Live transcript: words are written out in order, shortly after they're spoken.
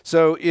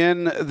So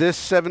in this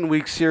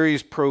 7-week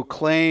series,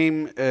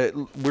 Proclaim,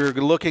 we're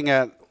looking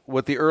at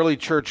what the early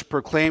church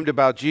proclaimed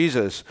about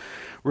Jesus.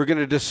 We're going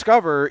to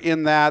discover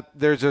in that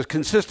there's a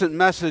consistent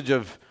message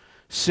of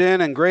sin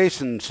and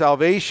grace and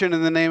salvation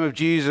in the name of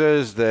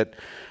Jesus, that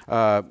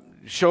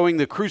showing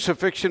the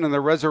crucifixion and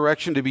the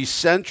resurrection to be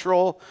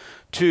central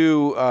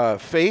to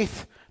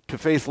faith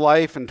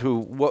life, and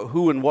to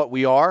who and what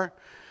we are.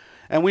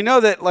 And we know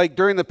that, like,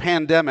 during the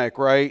pandemic,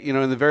 right,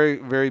 in the very,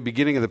 very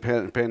beginning of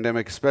the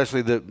pandemic,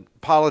 especially, the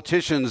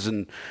politicians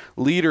and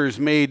leaders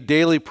made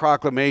daily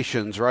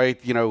proclamations, right?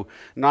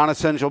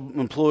 Non-essential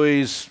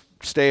employees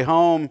stay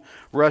home,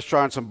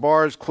 restaurants and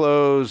bars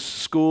closed,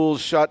 schools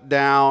shut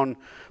down,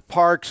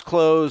 parks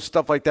closed,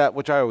 stuff like that,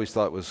 which I always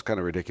thought was kind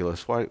of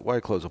ridiculous. Why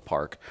close a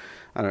park?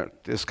 I don't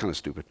know, it's kind of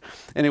stupid.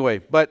 Anyway,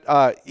 but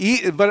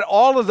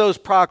all of those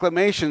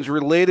proclamations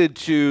related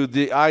to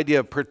the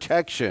idea of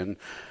protection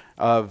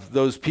of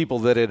those people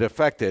that it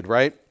affected,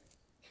 right?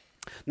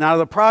 Now,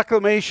 the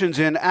proclamations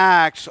in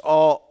Acts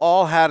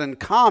all had in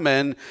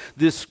common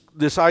this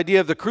idea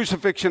of the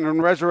crucifixion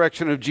and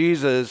resurrection of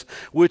Jesus,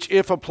 which,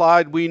 if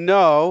applied, we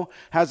know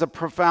has a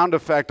profound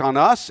effect on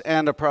us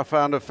and a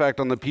profound effect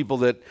on the people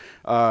that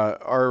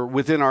are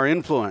within our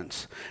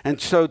influence.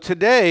 And so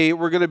today,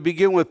 we're going to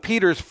begin with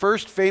Peter's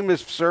first famous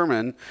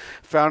sermon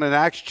found in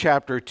Acts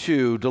chapter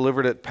 2,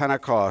 delivered at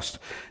Pentecost.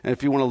 And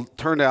if you want to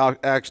turn to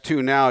Acts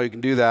 2 now, you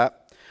can do that.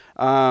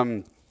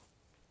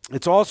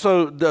 It's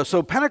also,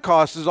 so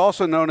Pentecost is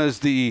also known as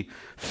the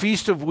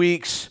Feast of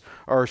Weeks,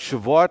 or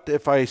Shavuot,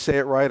 if I say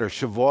it right, or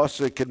Shavuos,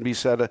 it can be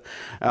said.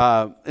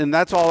 And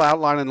that's all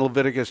outlined in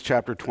Leviticus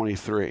chapter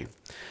 23.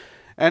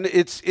 And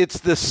it's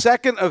the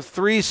second of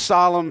 3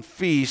 solemn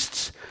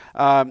feasts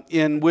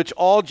in which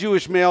all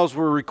Jewish males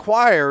were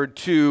required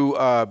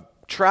to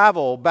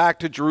travel back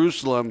to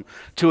Jerusalem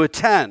to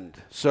attend.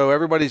 So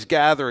everybody's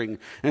gathering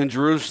in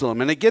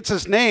Jerusalem. And it gets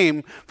its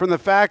name from the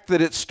fact that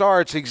it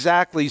starts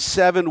exactly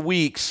 7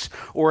 weeks,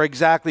 or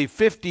exactly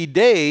 50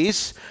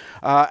 days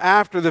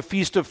after the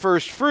Feast of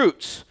First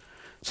Fruits.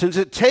 Since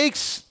it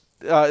takes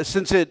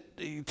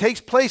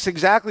place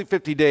exactly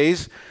 50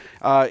 days,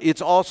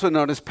 it's also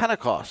known as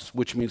Pentecost,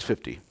 which means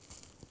 50.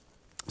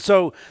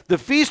 So the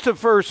Feast of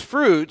First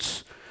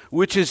Fruits,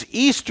 which is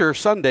Easter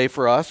Sunday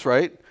for us,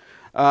 right?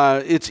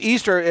 It's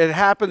Easter. It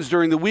happens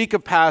during the week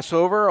of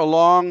Passover,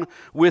 along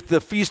with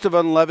the Feast of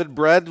Unleavened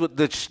Bread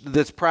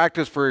that's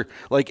practiced for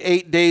like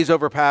 8 days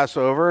over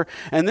Passover.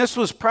 And this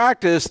was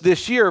practiced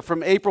this year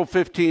from April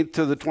 15th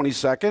to the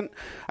 22nd.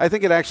 I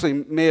think it actually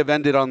may have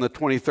ended on the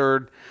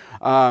 23rd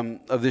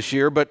of this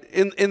year. But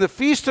in the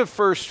Feast of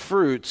First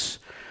Fruits,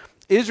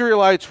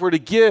 Israelites were to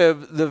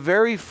give the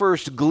very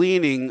first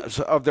gleanings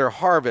of their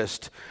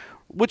harvest,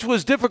 which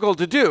was difficult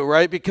to do,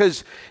 right?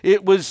 Because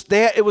it was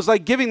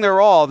like giving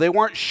their all. They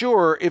weren't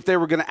sure if they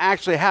were going to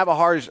actually have a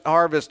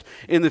harvest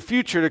in the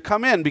future to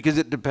come in, because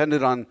it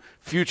depended on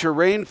future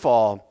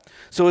rainfall.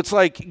 So it's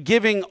like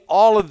giving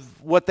all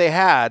of what they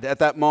had at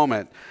that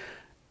moment,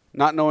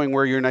 not knowing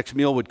where your next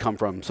meal would come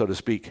from, so to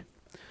speak.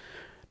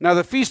 Now,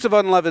 the Feast of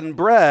Unleavened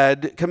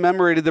Bread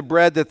commemorated the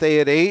bread that they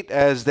had ate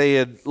as they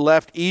had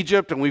left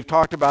Egypt, and we've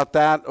talked about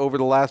that over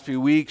the last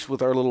few weeks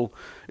with our little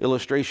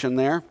illustration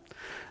there.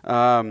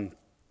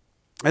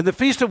 And the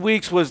Feast of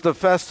Weeks was the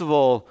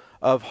festival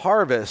of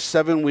harvest,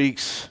 7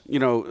 weeks,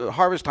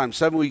 harvest time,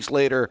 7 weeks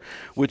later,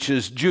 which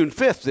is June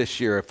 5th this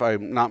year, if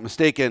I'm not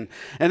mistaken.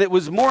 And it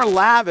was more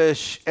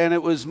lavish, and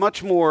it was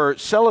much more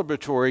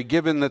celebratory,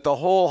 given that the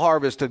whole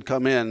harvest had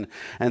come in,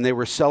 and they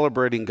were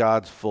celebrating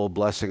God's full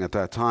blessing at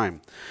that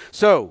time.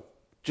 So,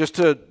 just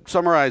to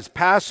summarize,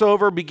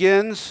 Passover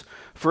begins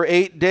for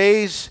 8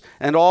 days,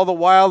 and all the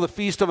while the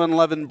Feast of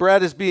Unleavened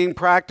Bread is being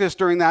practiced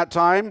during that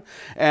time.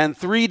 And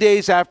 3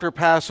 days after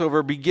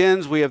Passover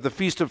begins, we have the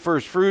Feast of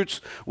First Fruits,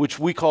 which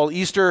we call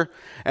Easter.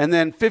 And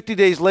then 50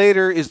 days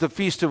later is the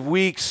Feast of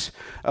Weeks,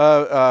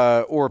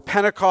 or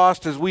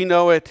Pentecost as we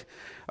know it,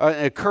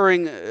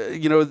 occurring,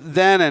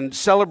 then, and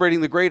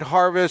celebrating the great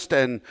harvest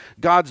and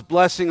God's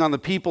blessing on the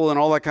people and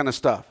all that kind of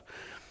stuff.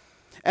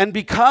 And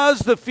because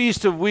the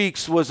Feast of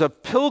Weeks was a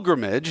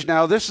pilgrimage,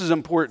 now this is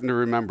important to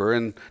remember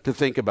and to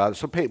think about,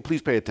 so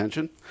please pay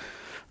attention,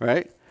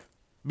 right?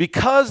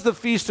 Because the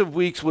Feast of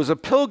Weeks was a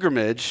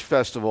pilgrimage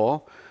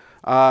festival,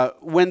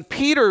 when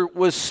Peter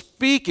was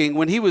speaking,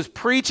 when he was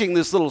preaching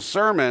this little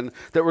sermon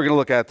that we're going to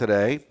look at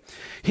today,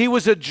 he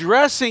was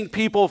addressing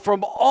people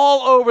from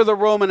all over the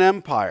Roman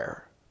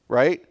Empire,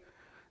 right?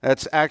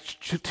 That's Acts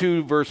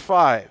 2, verse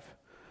 5.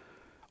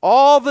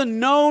 All the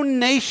known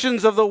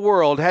nations of the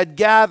world had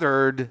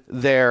gathered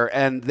there,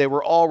 and they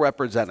were all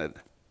represented.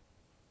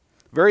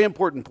 Very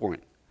important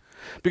point.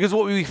 Because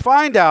what we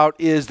find out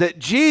is that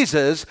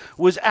Jesus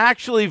was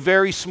actually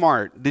very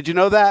smart. Did you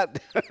know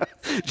that?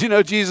 Did you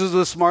know Jesus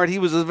was smart? He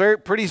was a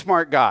pretty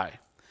smart guy.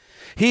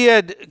 He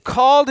had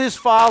called his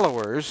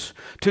followers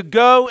to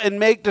go and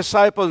make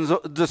disciples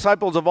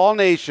of all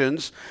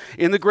nations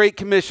in the Great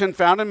Commission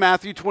found in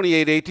Matthew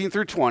 28, 18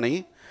 through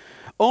 20.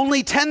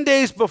 Only 10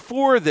 days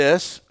before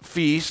this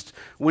feast,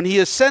 when he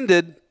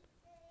ascended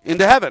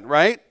into heaven,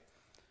 right?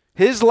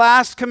 His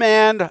last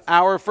command,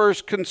 our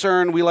first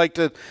concern, we like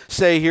to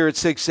say here at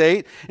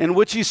 6-8, in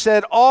which he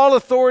said, all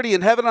authority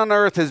in heaven and on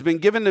earth has been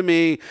given to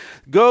me.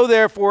 Go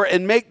therefore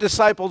and make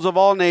disciples of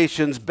all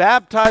nations,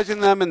 baptizing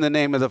them in the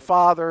name of the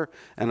Father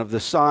and of the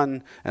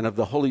Son and of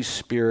the Holy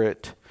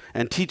Spirit,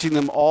 and teaching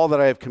them all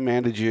that I have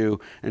commanded you,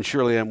 and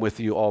surely I'm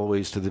with you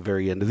always to the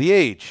very end of the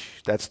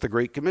age. That's the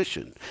Great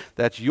Commission.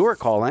 That's your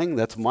calling.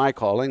 That's my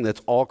calling.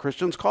 That's all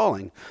Christians'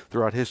 calling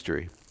throughout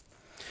history.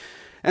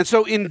 And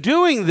so in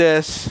doing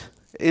this,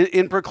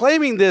 in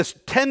proclaiming this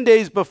 10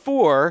 days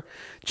before,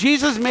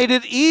 Jesus made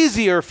it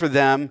easier for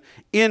them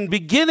in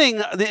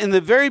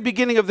the very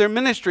beginning of their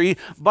ministry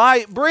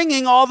by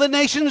bringing all the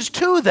nations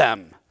to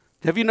them.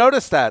 Have you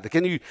noticed that?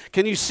 Can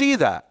you see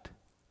that?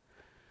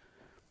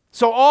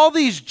 So all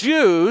these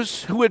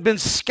Jews who had been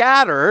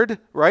scattered,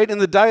 right, in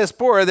the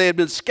diaspora, they had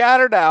been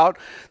scattered out.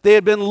 They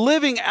had been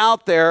living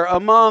out there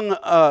among,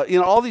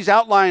 all these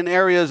outlying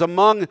areas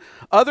among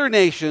other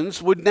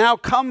nations, would now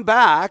come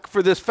back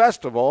for this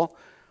festival,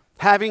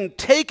 having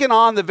taken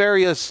on the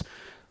various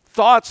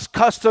thoughts,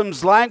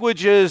 customs,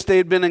 languages. They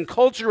had been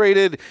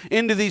enculturated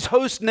into these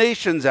host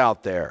nations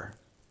out there.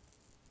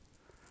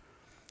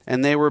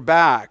 And they were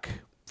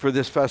back for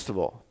this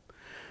festival.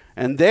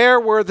 And there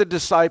were the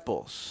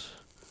disciples,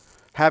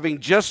 having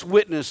just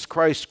witnessed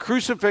Christ's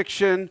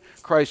crucifixion,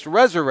 Christ's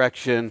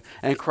resurrection,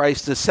 and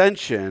Christ's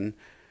ascension,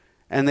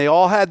 and they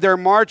all had their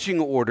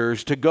marching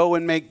orders to go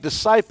and make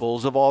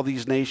disciples of all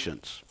these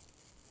nations.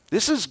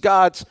 This is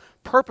God's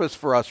purpose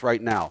for us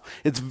right now.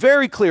 It's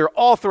very clear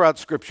all throughout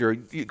Scripture.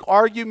 You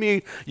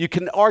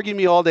can argue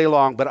me all day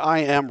long, but I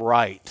am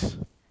right.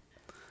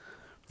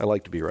 I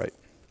like to be right.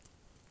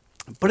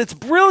 But it's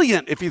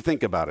brilliant if you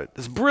think about it.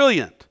 It's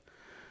brilliant.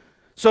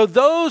 So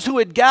those who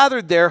had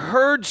gathered there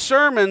heard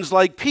sermons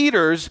like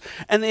Peter's,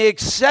 and they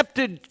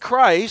accepted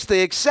Christ,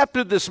 they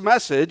accepted this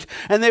message,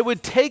 and they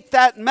would take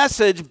that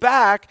message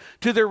back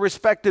to their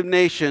respective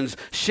nations,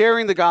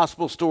 sharing the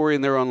gospel story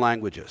in their own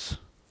languages,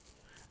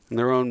 in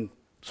their own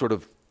sort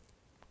of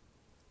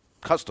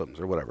customs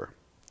or whatever.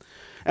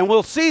 And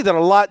we'll see that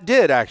a lot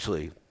did,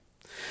 actually.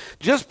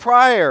 Just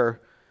prior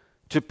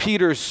to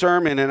Peter's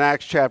sermon in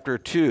Acts chapter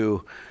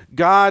 2,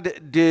 God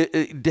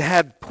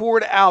had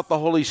poured out the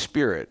Holy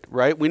Spirit,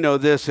 right? We know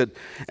this,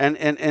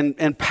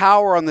 and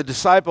power on the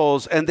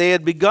disciples, and they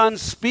had begun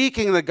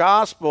speaking the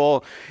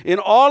gospel in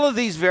all of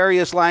these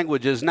various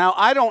languages. Now,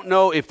 I don't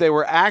know if they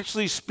were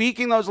actually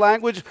speaking those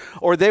languages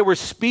or they were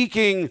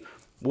speaking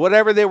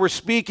whatever they were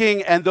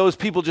speaking and those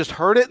people just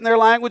heard it in their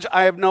language.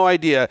 I have no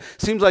idea.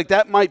 Seems like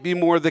that might be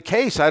more the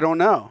case. I don't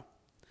know.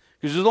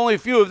 Because there's only a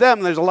few of them,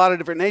 and there's a lot of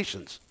different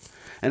nations.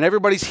 And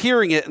everybody's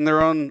hearing it in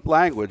their own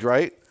language,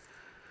 right?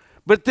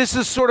 But this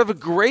is sort of a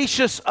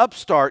gracious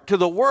upstart to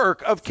the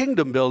work of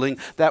kingdom building,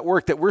 that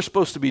work that we're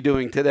supposed to be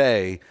doing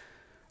today,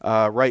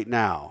 right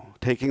now,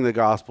 taking the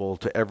gospel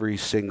to every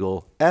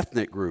single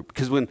ethnic group.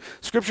 Because when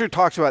Scripture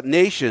talks about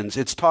nations,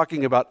 it's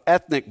talking about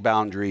ethnic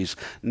boundaries,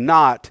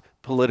 not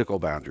political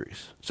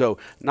boundaries. So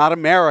not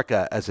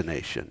America as a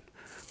nation,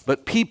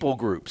 but people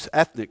groups,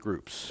 ethnic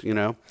groups,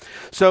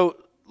 So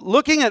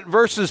looking at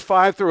verses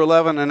 5 through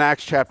 11 in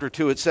Acts chapter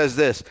 2, it says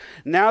this: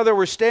 Now there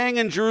were staying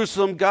in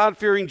Jerusalem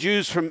God-fearing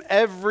Jews from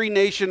every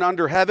nation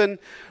under heaven.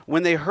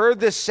 When they heard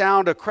this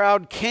sound, a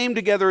crowd came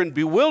together in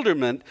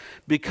bewilderment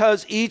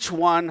because each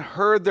one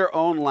heard their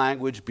own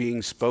language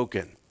being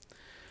spoken.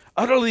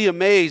 Utterly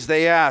amazed,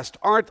 they asked,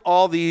 "Aren't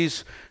all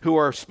these who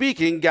are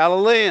speaking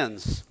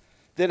Galileans?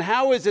 Then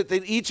how is it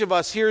that each of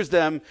us hears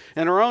them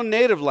in our own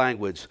native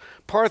language?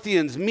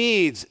 Parthians,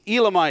 Medes,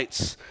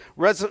 Elamites,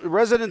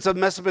 residents of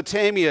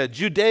Mesopotamia,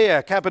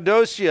 Judea,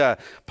 Cappadocia,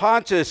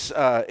 Pontus,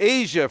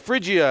 Asia,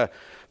 Phrygia,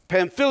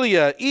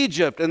 Pamphylia,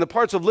 Egypt, and the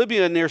parts of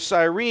Libya near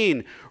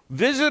Cyrene,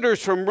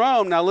 visitors from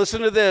Rome." Now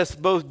listen to this: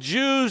 both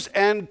Jews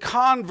and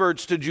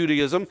converts to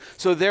Judaism.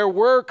 So there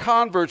were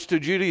converts to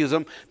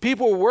Judaism.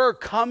 People were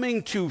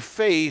coming to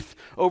faith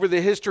over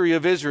the history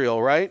of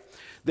Israel, right?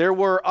 There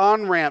were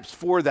on-ramps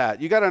for that.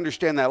 You got to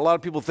understand that. A lot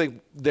of people think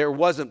there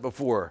wasn't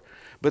before,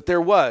 but there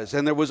was,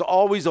 and there was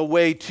always a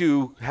way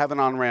to have an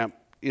on-ramp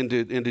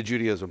into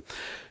Judaism.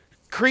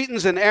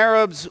 Cretans and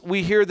Arabs,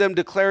 we hear them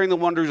declaring the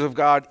wonders of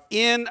God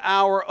in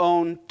our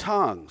own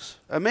tongues.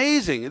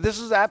 Amazing. This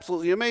is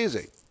absolutely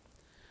amazing.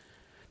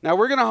 Now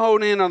we're going to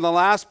hone in on the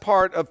last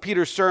part of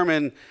Peter's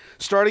sermon,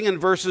 starting in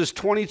verses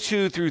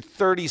 22 through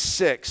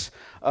 36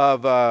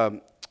 of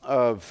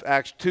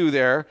Acts 2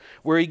 there,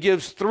 where he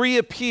gives three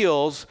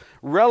appeals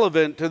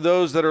relevant to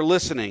those that are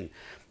listening.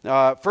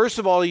 First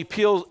of all, he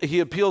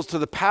appeals to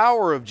the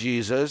power of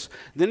Jesus,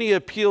 then he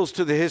appeals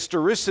to the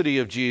historicity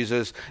of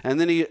Jesus, and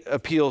then he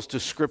appeals to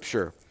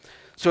Scripture.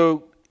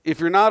 So if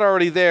you're not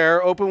already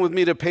there, open with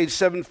me to page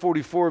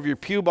 744 of your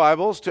pew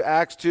Bibles to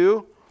Acts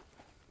 2,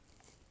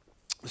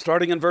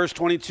 starting in verse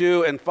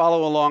 22, and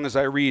follow along as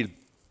I read.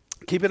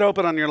 Keep it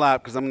open on your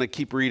lap because I'm going to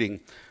keep reading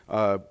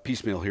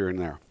piecemeal here and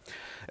there.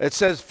 It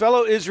says,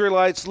 "Fellow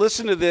Israelites,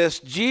 listen to this.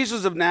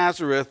 Jesus of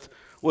Nazareth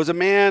was a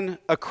man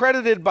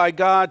accredited by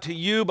God to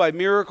you by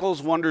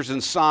miracles, wonders,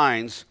 and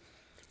signs,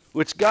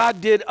 which God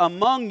did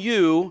among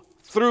you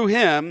through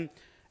him,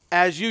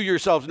 as you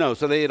yourselves know.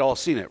 So they had all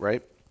seen it,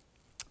 right?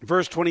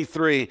 Verse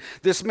 23,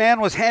 this man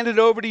was handed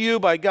over to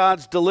you by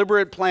God's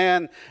deliberate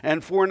plan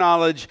and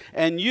foreknowledge,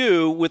 and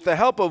you, with the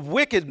help of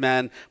wicked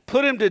men,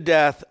 put him to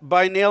death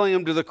by nailing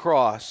him to the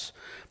cross.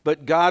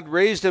 But God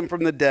raised him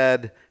from the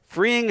dead,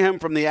 freeing him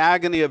from the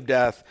agony of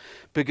death,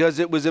 because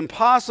it was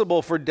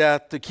impossible for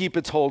death to keep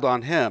its hold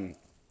on him.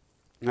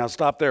 Now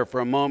stop there for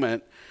a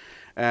moment,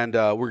 and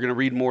we're going to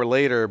read more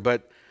later,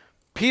 but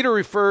Peter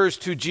refers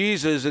to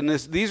Jesus, and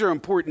these are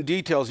important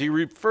details. He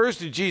refers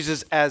to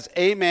Jesus as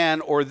a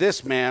man or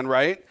this man,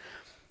 right?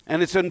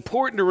 And it's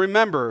important to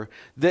remember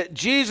that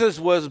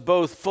Jesus was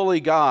both fully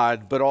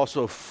God, but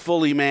also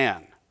fully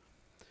man.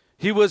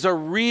 He was a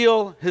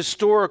real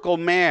historical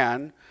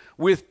man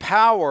with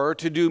power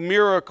to do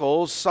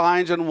miracles,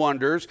 signs, and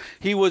wonders.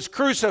 He was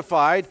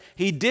crucified.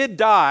 He did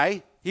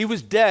die. He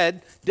was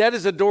dead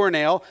as a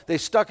doornail. They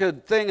stuck a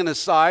thing in his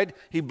side.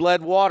 He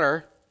bled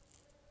water,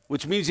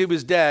 which means he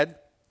was dead.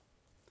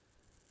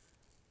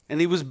 And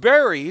he was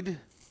buried,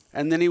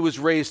 and then he was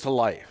raised to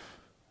life.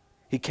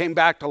 He came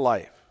back to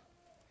life.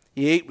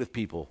 He ate with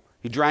people.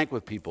 He drank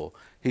with people.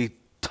 He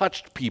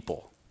touched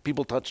people.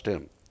 People touched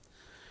him.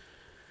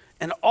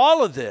 And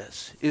all of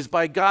this is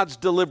by God's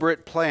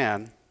deliberate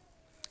plan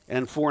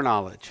and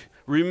foreknowledge.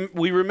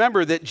 We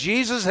remember that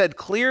Jesus had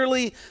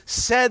clearly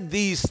said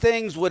these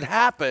things would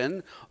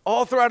happen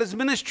all throughout his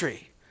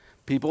ministry.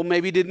 People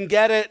maybe didn't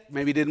get it,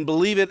 maybe didn't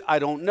believe it, I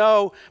don't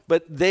know.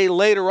 But they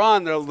later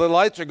on, the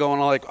lights are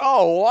going on like,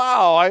 oh,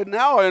 wow,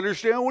 now I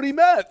understand what he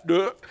meant.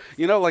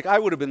 You know, like I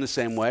would have been the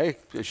same way.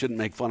 I shouldn't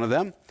make fun of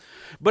them.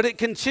 But it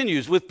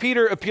continues with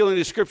Peter appealing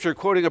to Scripture,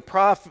 quoting a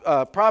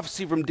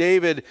prophecy from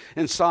David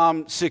in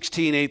Psalm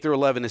 16, 8 through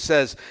 11. It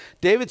says,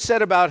 David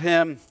said about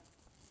him,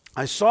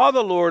 I saw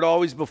the Lord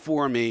always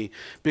before me,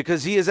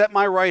 because he is at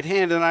my right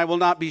hand, and I will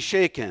not be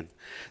shaken.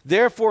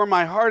 Therefore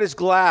my heart is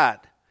glad,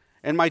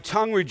 and my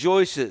tongue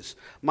rejoices.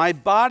 My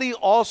body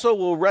also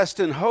will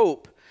rest in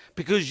hope,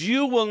 because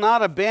you will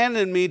not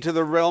abandon me to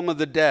the realm of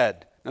the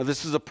dead. Now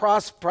this is a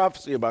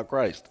prophecy about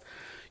Christ.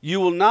 You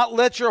will not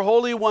let your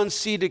Holy One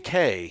see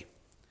decay.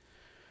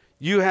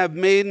 You have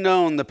made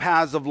known the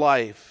paths of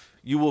life.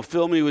 You will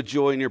fill me with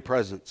joy in your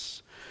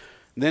presence.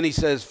 And then he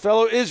says,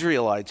 fellow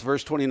Israelites,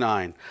 verse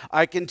 29,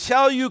 I can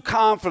tell you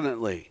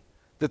confidently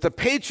that the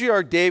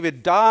patriarch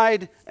David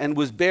died and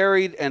was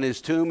buried, and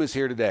his tomb is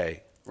here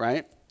today,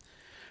 right?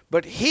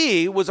 But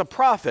he was a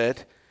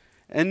prophet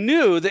and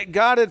knew that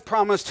God had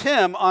promised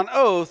him on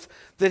oath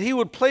that he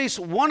would place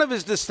one of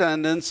his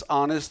descendants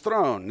on his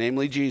throne,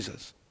 namely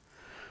Jesus.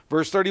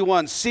 Verse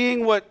 31,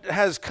 seeing what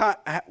was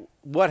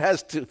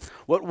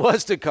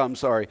to come,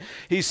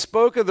 he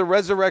spoke of the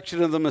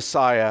resurrection of the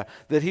Messiah,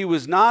 that he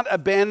was not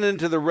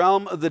abandoned to the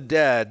realm of the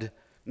dead,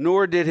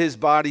 nor did his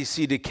body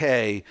see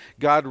decay.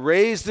 God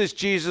raised this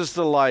Jesus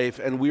to life,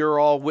 and we are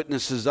all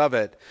witnesses of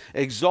it.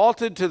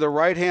 Exalted to the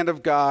right hand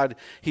of God,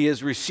 he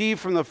has received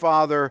from the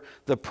Father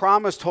the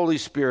promised Holy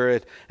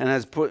Spirit, and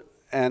has put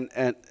I'm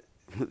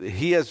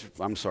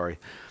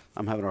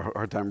having a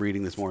hard time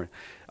reading this morning.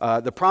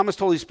 The promised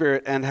Holy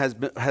Spirit, and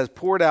has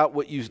poured out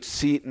what you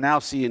now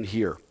see and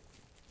hear.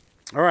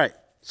 All right,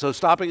 so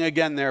stopping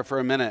again there for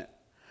a minute.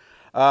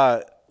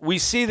 We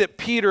see that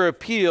Peter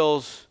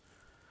appeals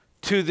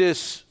to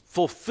this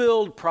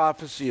fulfilled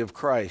prophecy of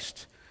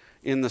Christ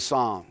in the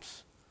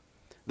Psalms.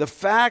 The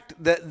fact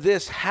that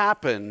this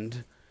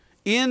happened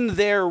in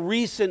their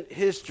recent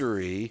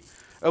history,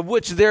 of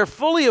which they're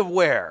fully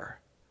aware.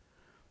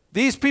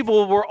 These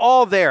people were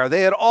all there.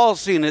 They had all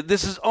seen it.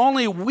 This is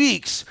only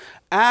weeks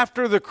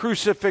after the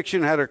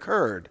crucifixion had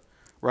occurred,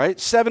 right?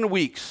 7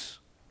 weeks.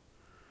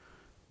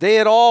 They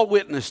had all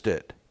witnessed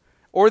it.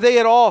 Or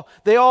they all,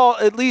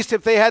 at least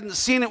if they hadn't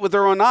seen it with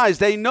their own eyes,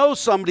 they know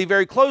somebody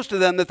very close to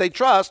them that they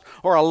trust,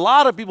 or a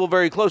lot of people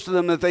very close to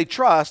them that they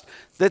trust,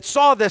 that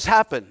saw this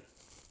happen.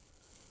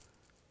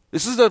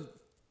 This is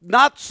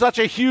not such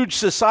a huge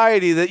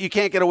society that you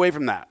can't get away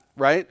from that,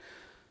 right?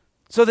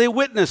 So they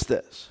witnessed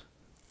this.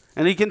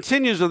 And he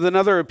continues with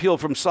another appeal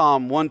from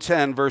Psalm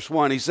 110, verse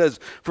 1. He says,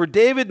 for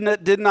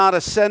David did not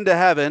ascend to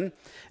heaven,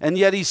 and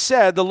yet he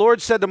said, the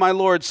Lord said to my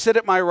Lord, sit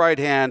at my right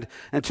hand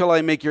until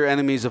I make your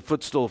enemies a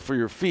footstool for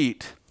your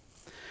feet.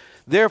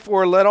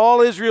 Therefore, let all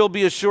Israel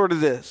be assured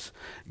of this.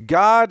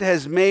 God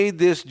has made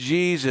this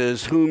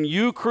Jesus, whom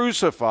you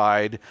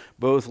crucified,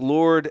 both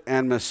Lord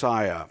and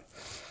Messiah.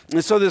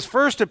 And so this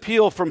first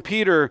appeal from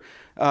Peter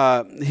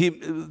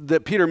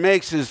that Peter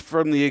makes is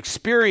from the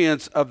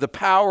experience of the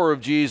power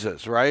of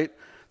Jesus, right?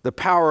 The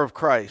power of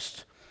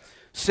Christ.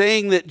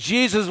 Saying that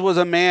Jesus was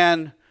a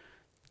man,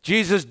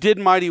 Jesus did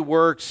mighty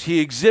works, he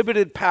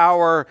exhibited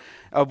power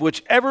of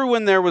which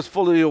everyone there was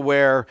fully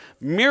aware,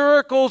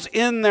 miracles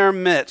in their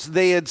midst.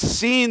 They had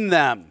seen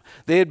them.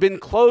 They had been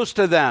close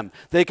to them.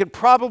 They could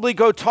probably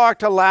go talk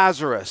to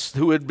Lazarus,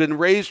 who had been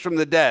raised from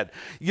the dead.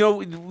 You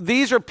know,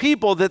 these are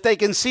people that they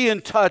can see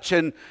and touch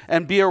and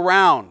be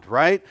around,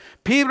 right?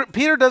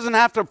 Peter doesn't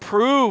have to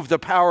prove the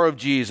power of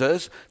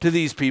Jesus to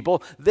these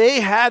people. They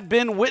had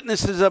been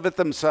witnesses of it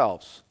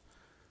themselves,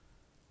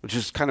 which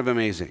is kind of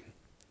amazing.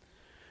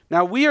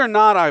 Now, we are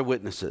not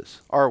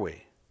eyewitnesses, are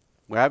we?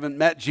 We haven't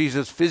met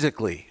Jesus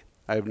physically.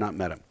 I have not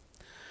met him.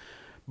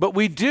 But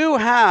we do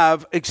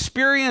have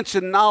experience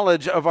and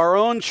knowledge of our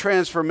own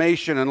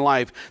transformation in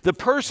life. The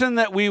person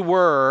that we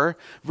were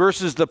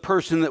versus the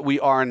person that we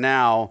are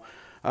now,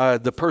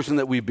 the person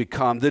that we've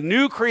become. The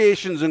new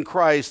creations in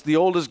Christ, the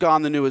old is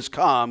gone, the new has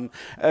come,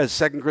 as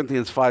 2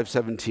 Corinthians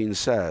 5:17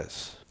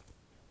 says.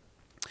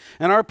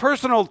 And our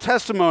personal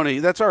testimony,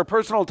 that's our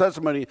personal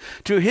testimony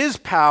to his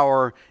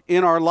power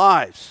in our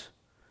lives.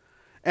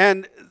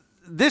 And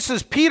this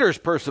is Peter's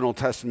personal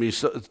testimony,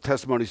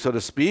 so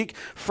to speak,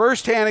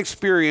 firsthand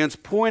experience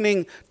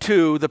pointing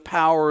to the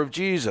power of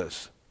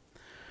Jesus.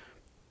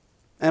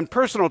 And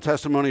personal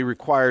testimony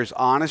requires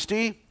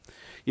honesty.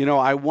 You know,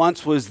 I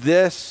once was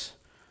this,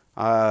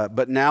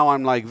 but now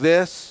I'm like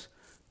this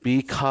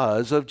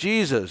because of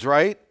Jesus,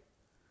 right?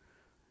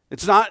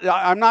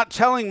 I'm not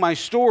telling my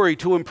story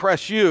to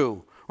impress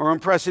you or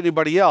impress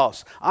anybody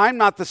else. I'm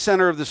not the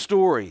center of the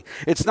story.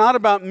 It's not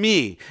about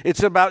me.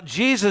 It's about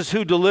Jesus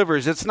who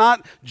delivers. It's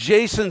not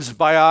Jason's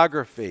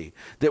biography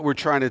that we're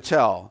trying to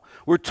tell.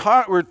 We're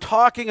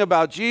talking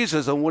about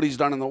Jesus and what he's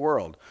done in the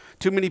world.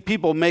 Too many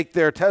people make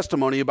their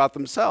testimony about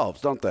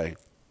themselves, don't they?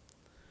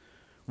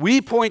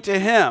 We point to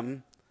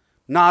him,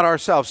 not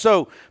ourselves.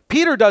 So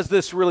Peter does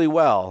this really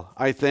well,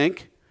 I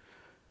think.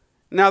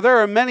 Now, there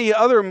are many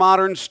other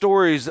modern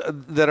stories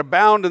that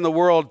abound in the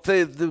world,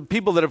 the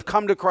people that have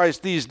come to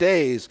Christ these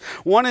days.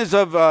 One is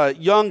of a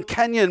young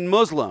Kenyan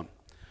Muslim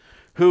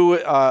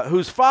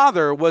whose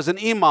father was an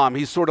imam.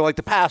 He's sort of like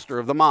the pastor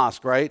of the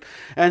mosque, right?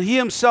 And he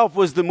himself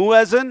was the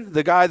muezzin,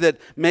 the guy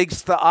that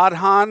makes the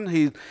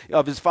adhan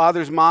of his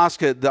father's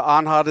mosque. The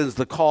adhan is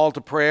the call to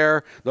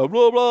prayer, the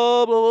blah,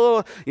 blah,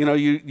 blah, blah. You know,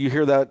 you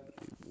hear that.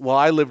 Well,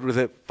 I lived with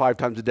it 5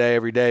 times a day,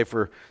 every day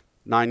for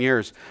 9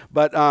 years.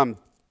 But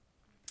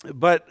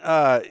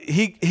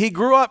he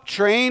grew up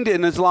trained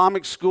in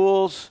Islamic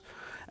schools,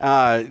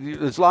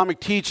 Islamic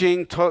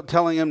teaching,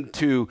 telling him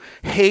to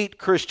hate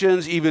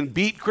Christians, even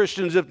beat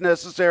Christians if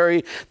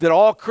necessary, that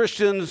all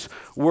Christians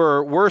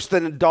were worse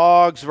than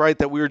dogs, right?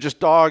 That we were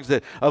just dogs,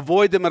 that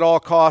avoid them at all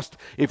costs.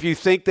 If you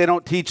think they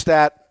don't teach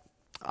that,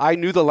 I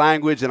knew the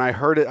language and I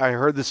heard it. I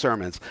heard the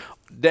sermons.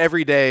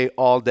 Every day,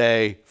 all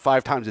day,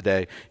 5 times a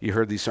day, you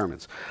heard these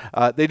sermons.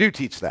 They do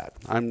teach that.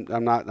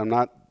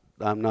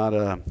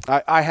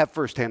 I have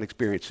firsthand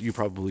experience. You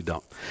probably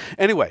don't.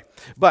 Anyway,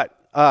 but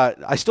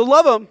I still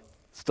love them.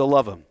 Still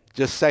love them.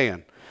 Just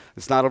saying.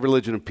 It's not a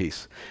religion of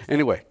peace.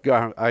 Anyway,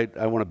 I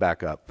want to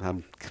back up.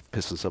 I'm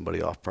pissing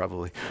somebody off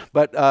probably.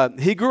 But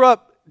he grew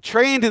up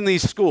trained in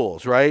these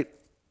schools, right?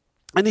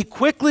 And he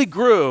quickly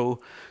grew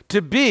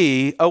to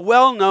be a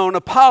well-known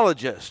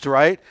apologist,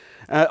 right?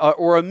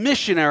 Or a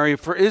missionary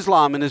for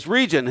Islam in his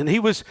region. And he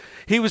was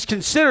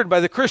considered by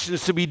the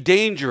Christians to be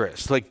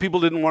dangerous. Like, people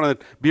didn't want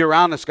to be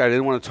around this guy. They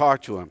didn't want to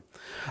talk to him.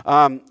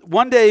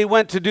 One day he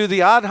went to do the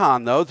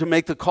adhan, though, to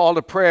make the call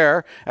to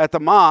prayer at the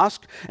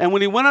mosque. And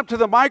when he went up to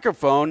the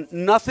microphone,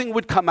 nothing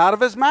would come out of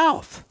his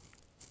mouth,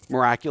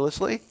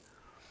 miraculously.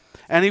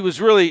 And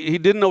he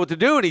didn't know what to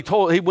do.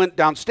 And he went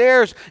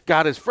downstairs,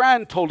 got his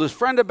friend, told his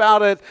friend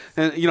about it.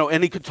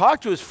 And he could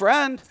talk to his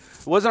friend.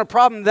 It wasn't a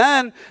problem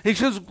then. He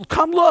says,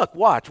 come look,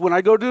 watch. When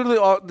I go do the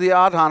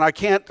adhan,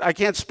 I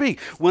can't speak.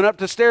 Went up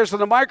the stairs to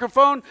the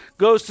microphone,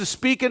 goes to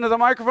speak into the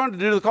microphone to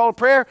do the call to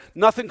prayer.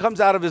 Nothing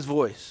comes out of his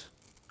voice.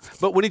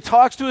 But when he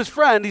talks to his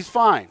friend, he's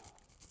fine.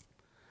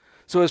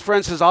 So his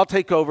friend says, I'll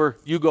take over,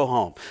 you go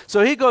home.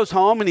 So he goes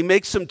home and he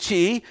makes some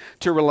tea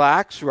to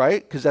relax,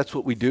 right? Because that's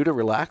what we do to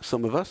relax,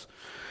 some of us.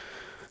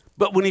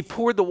 But when he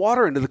poured the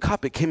water into the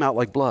cup, it came out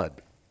like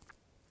blood.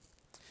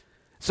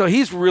 So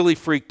he's really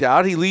freaked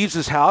out. He leaves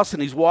his house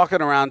and he's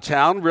walking around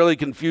town, really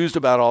confused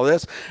about all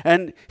this.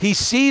 And he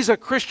sees a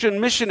Christian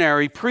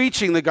missionary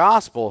preaching the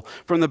gospel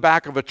from the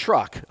back of a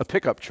truck, a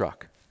pickup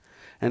truck.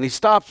 And he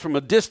stops from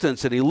a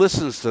distance and he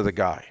listens to the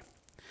guy.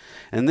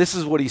 And this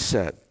is what he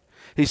said.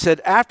 He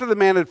said, after the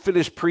man had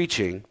finished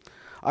preaching,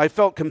 I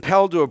felt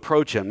compelled to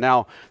approach him.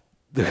 Now,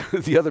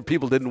 the other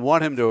people didn't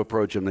want him to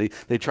approach him.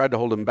 They tried to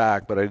hold him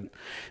back.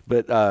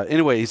 But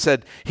anyway, he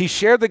said, he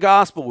shared the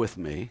gospel with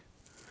me.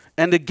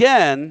 And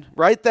again,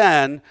 right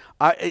then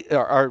and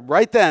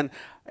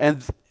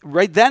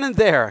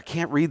there, I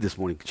can't read this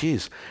morning,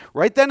 jeez.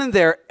 Right then and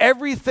there,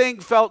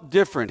 everything felt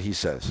different, he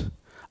says.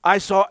 I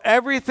saw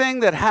everything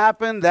that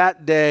happened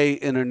that day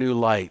in a new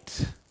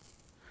light.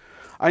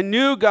 I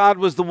knew God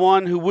was the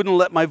one who wouldn't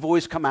let my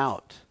voice come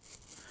out.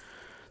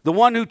 The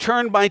one who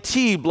turned my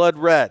tea blood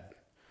red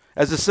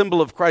as a symbol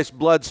of Christ's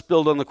blood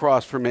spilled on the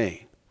cross for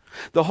me.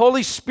 The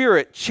Holy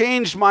Spirit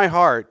changed my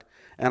heart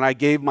and I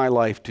gave my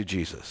life to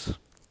Jesus.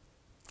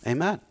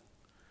 Amen.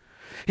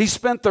 He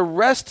spent the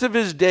rest of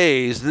his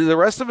days, the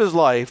rest of his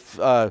life,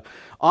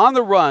 on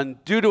the run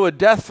due to a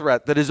death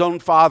threat that his own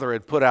father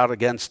had put out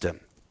against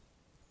him.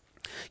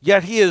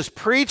 Yet he has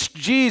preached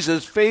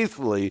Jesus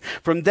faithfully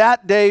from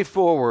that day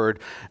forward,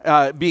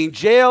 being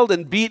jailed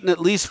and beaten at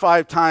least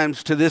 5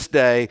 times to this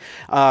day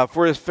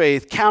for his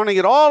faith, counting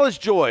it all as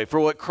joy for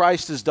what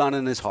Christ has done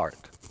in his heart.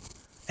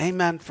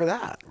 Amen for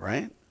that,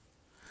 right?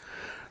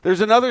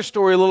 There's another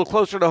story a little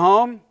closer to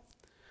home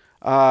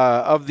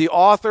of the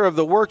author of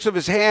The Works of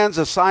His Hands,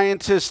 A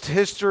Scientist's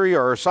History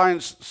or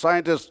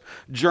Scientist's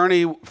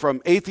Journey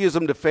from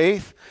Atheism to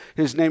Faith.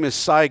 His name is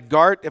Cy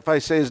Gart, if I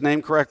say his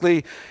name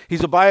correctly.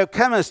 He's a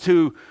biochemist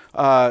who's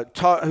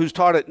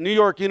taught at New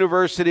York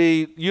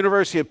University,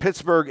 University of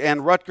Pittsburgh,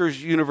 and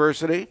Rutgers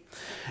University.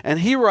 And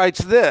he writes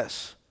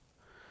this: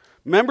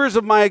 members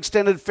of my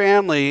extended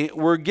family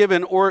were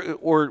given or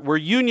were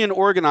union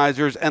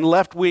organizers and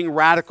left-wing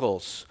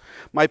radicals.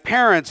 My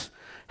parents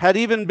had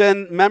even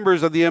been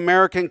members of the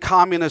American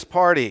Communist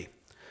Party.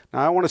 Now,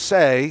 I want to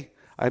say,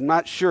 I'm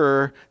not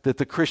sure that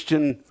the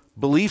Christian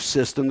belief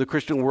system, the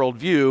Christian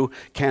worldview,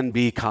 can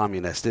be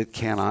communist. It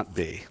cannot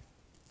be.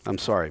 I'm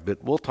sorry,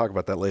 but we'll talk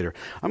about that later.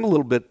 I'm a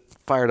little bit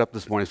fired up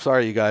this morning.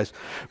 Sorry, you guys.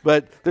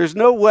 But there's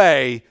no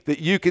way that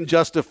you can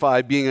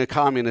justify being a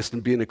communist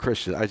and being a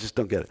Christian. I just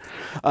don't get it.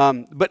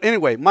 But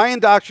anyway,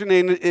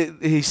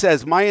 he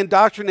says, my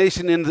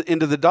indoctrination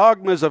into the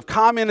dogmas of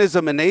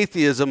communism and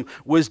atheism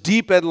was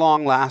deep and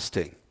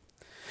long-lasting.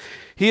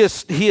 He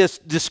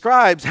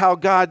describes how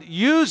God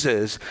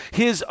uses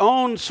his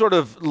own sort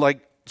of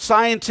like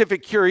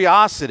scientific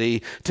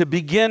curiosity to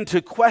begin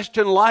to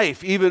question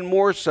life even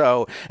more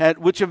so,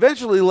 which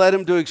eventually led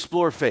him to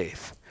explore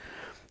faith.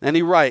 And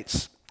he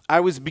writes, I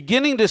was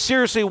beginning to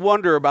seriously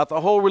wonder about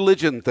the whole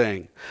religion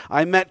thing.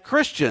 I met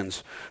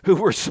Christians who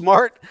were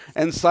smart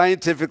and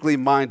scientifically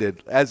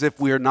minded, as if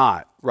we're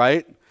not,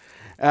 right?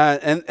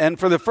 And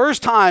for the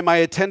first time, I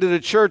attended a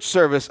church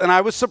service, and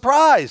I was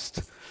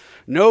surprised.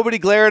 Nobody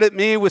glared at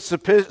me with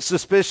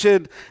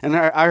suspicion, and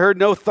I heard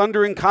no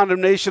thundering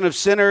condemnation of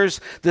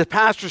sinners. The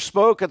pastor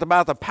spoke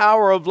about the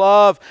power of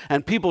love,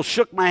 and people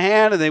shook my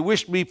hand, and they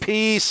wished me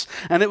peace,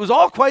 and it was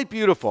all quite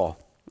beautiful.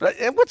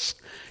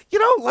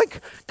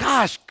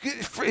 Gosh,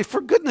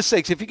 for goodness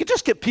sakes, if you could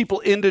just get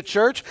people into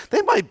church,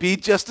 they might be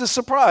just as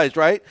surprised,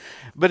 right?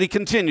 But he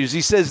continues.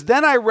 He says,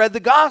 then I read the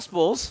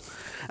Gospels,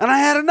 and I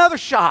had another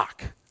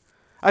shock.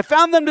 I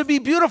found them to be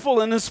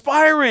beautiful and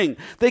inspiring.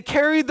 They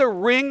carried the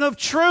ring of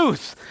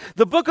truth.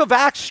 The book of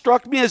Acts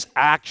struck me as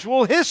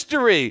actual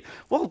history.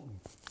 Well,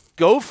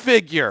 go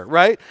figure,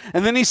 right?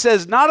 And then he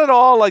says, not at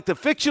all like the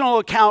fictional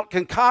account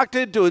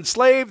concocted to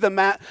enslave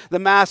the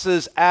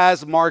masses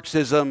as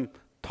Marxism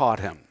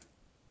taught him.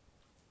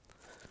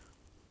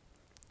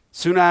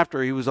 Soon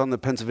after, he was on the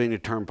Pennsylvania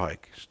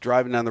Turnpike. He's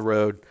driving down the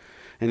road,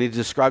 and he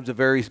describes a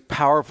very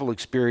powerful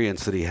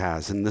experience that he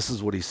has. And this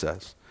is what he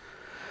says.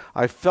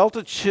 I felt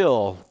a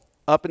chill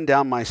up and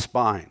down my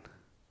spine,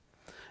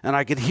 and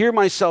I could hear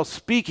myself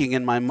speaking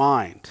in my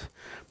mind,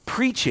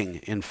 preaching,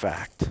 in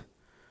fact.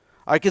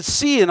 I could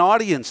see an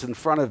audience in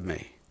front of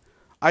me.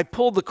 I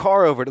pulled the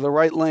car over to the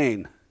right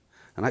lane,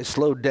 and I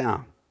slowed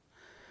down.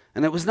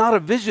 And it was not a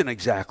vision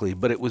exactly,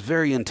 but it was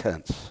very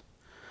intense.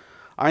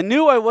 I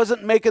knew I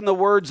wasn't making the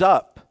words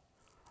up.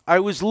 I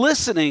was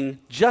listening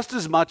just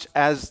as much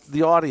as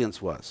the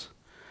audience was.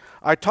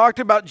 I talked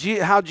about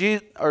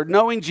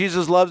knowing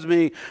Jesus loves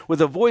me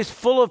with a voice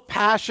full of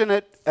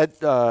passionate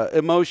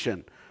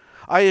emotion.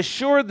 I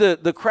assured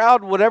the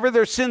crowd, whatever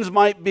their sins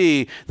might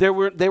be, they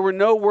were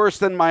no worse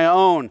than my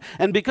own.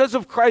 And because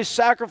of Christ's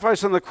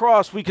sacrifice on the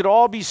cross, we could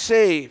all be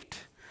saved.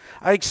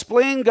 I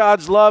explained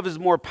God's love is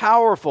more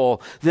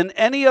powerful than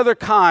any other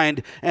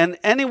kind, and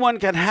anyone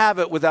can have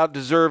it without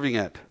deserving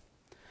it.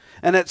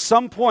 And at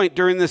some point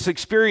during this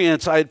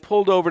experience, I had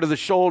pulled over to the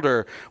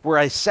shoulder where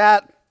I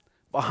sat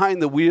behind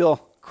the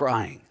wheel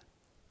crying.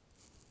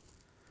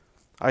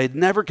 I had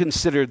never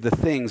considered the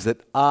things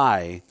that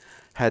I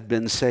had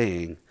been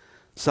saying.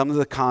 Some of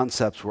the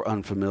concepts were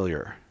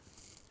unfamiliar.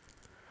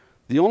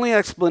 The only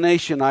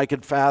explanation I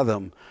could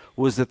fathom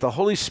was that the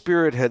Holy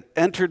Spirit had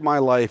entered my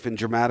life in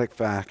dramatic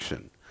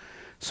fashion.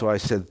 So I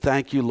said,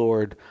 thank you,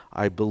 Lord,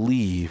 I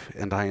believe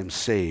and I am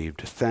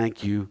saved.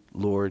 Thank you,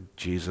 Lord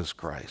Jesus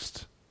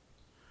Christ.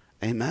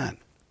 Amen.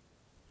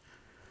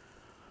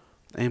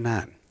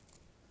 Amen.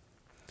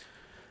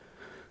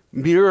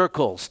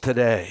 Miracles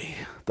today,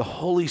 the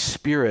Holy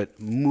Spirit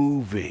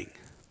moving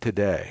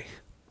today,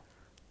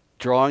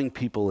 drawing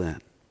people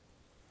in.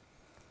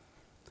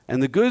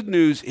 And the good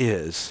news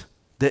is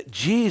that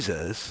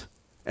Jesus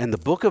and the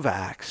book of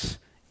Acts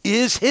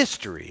is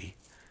history,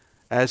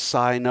 as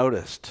Cy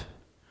noticed.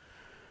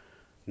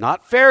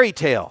 Not fairy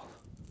tale.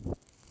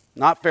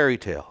 Not fairy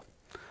tale.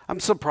 I'm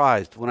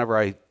surprised whenever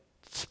I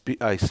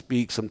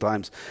speak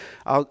sometimes.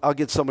 I'll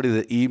get somebody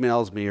that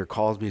emails me or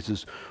calls me and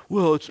says,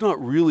 well, it's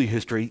not really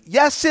history.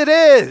 Yes, it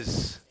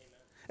is.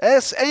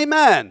 Yes,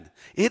 amen.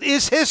 It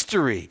is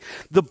history.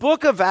 The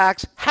book of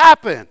Acts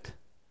happened.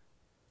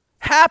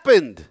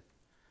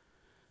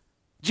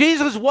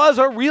 Jesus was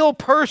a real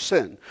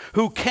person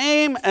who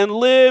came and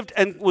lived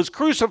and was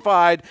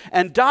crucified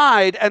and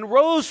died and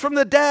rose from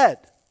the dead,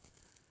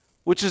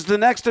 which is the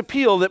next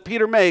appeal that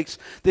Peter makes,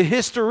 the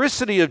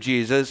historicity of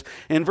Jesus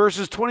in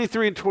verses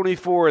 23 and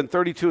 24 and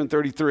 32 and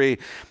 33.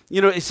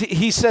 You know,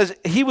 he says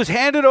he was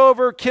handed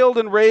over, killed,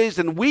 and raised,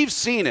 and we've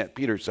seen it,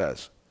 Peter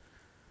says.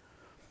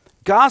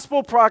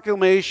 Gospel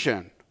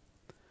proclamation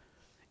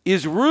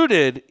is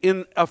rooted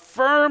in a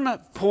firm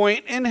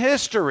point in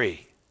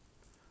history.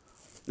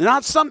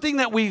 Not something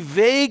that we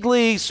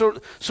vaguely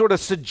sort of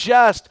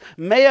suggest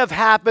may have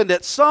happened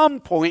at some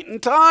point in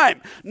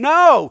time.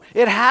 No,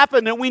 it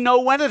happened, and we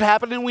know when it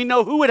happened, and we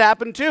know who it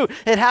happened to.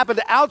 It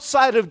happened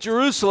outside of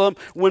Jerusalem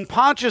when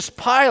Pontius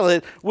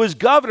Pilate was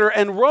governor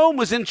and Rome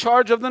was in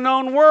charge of the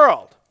known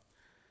world.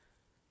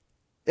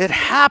 It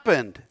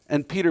happened,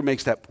 and Peter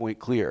makes that point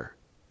clear.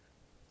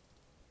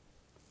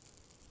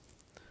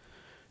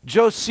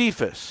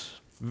 Josephus,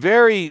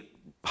 very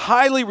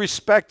highly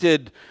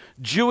respected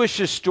Jewish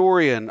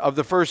historian of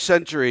the first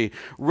century,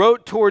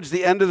 wrote towards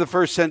the end of the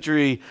first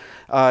century,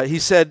 he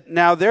said,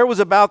 now there was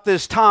about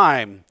this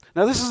time,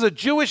 now this is a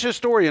Jewish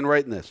historian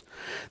writing this,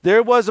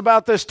 there was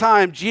about this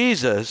time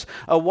Jesus,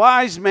 a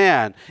wise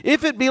man,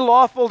 if it be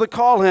lawful to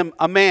call him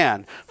a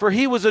man, for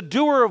he was a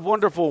doer of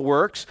wonderful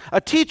works, a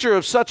teacher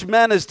of such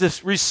men as to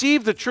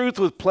receive the truth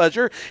with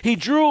pleasure. He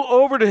drew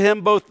over to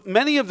him both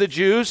many of the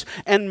Jews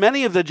and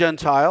many of the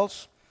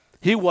Gentiles.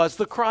 He was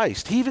the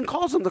Christ. He even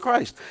calls him the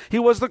Christ. He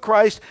was the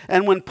Christ.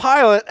 And when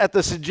Pilate, at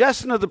the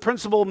suggestion of the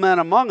principal men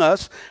among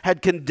us,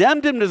 had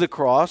condemned him to the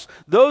cross,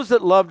 those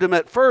that loved him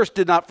at first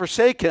did not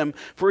forsake him,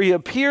 for he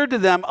appeared to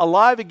them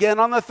alive again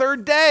on the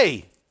third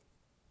day.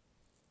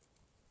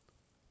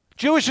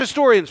 Jewish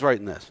historians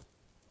writing this.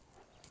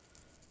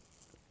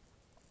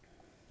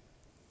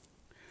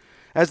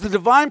 As the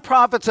divine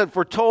prophets had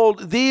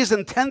foretold these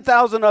and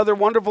 10,000 other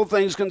wonderful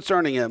things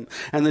concerning him,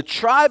 and the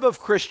tribe of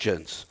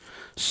Christians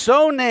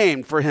so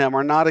named for him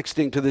are not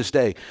extinct to this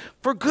day.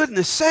 For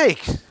goodness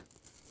sake,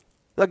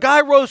 the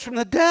guy rose from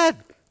the dead,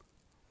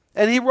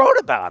 and he wrote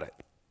about it.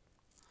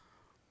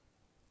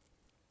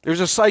 There's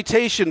a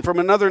citation from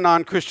another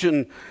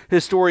non-Christian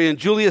historian,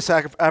 Julius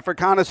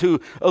Africanus, who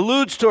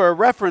alludes to a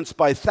reference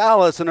by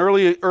Thales, an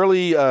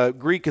early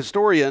Greek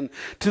historian,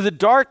 to the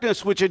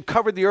darkness which had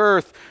covered the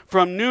earth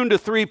from noon to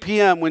 3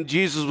 p.m. when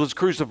Jesus was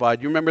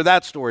crucified. You remember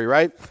that story,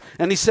 right?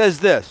 And he says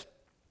this.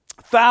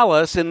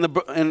 Thales, in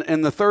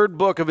the third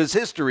book of his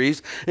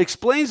histories,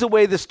 explains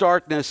away this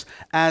darkness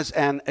as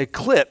an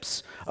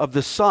eclipse of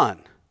the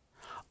sun,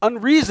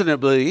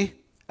 unreasonably,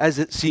 as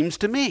it seems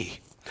to me.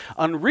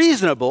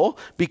 Unreasonable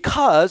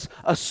because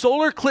a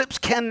solar eclipse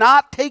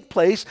cannot take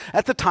place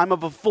at the time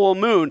of a full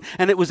moon,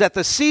 and it was at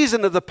the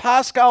season of the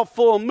Paschal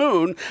full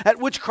moon at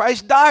which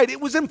Christ died.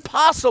 It was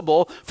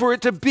impossible for it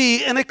to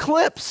be an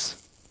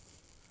eclipse.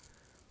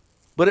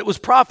 But it was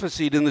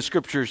prophesied in the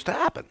scriptures to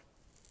happen.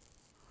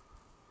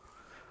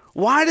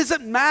 Why does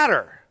it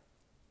matter?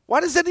 Why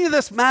does any of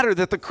this matter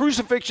that the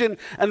crucifixion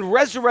and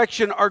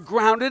resurrection are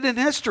grounded in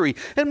history?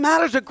 It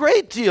matters a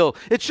great deal.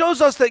 It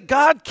shows us that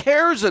God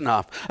cares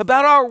enough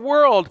about our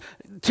world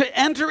to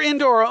enter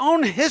into our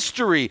own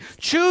history,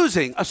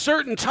 choosing a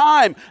certain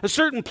time, a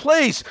certain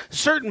place,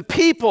 certain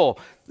people,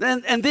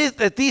 and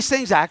that these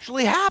things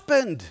actually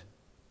happened.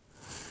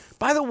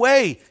 By the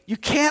way, you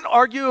can't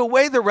argue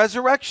away the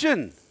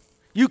resurrection.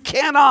 You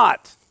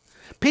cannot.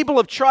 People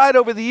have tried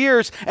over the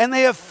years, and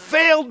they have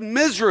failed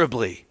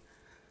miserably.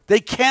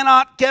 They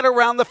cannot get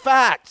around the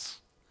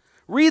facts.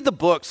 Read the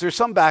books. There's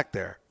some back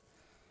there.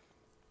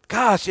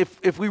 Gosh,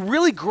 if we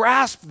really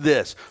grasped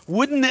this,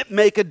 wouldn't it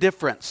make a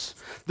difference?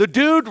 The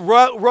dude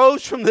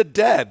rose from the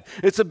dead.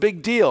 It's a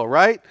big deal,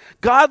 right?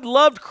 God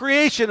loved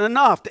creation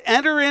enough to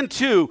enter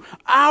into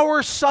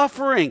our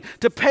suffering,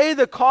 to pay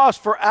the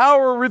cost for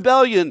our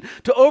rebellion,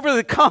 to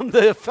overcome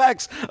the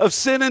effects of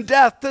sin and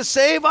death, to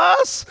save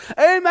us.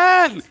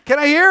 Amen. Can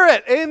I hear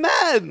it?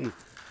 Amen.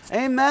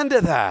 Amen to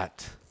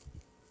that.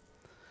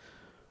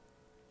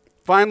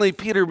 Finally,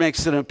 Peter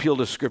makes an appeal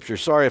to Scripture.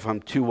 Sorry if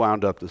I'm too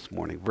wound up this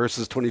morning.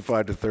 Verses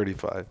 25 to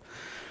 35.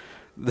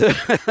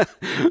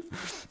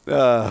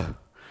 The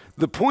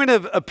point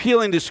of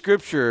appealing to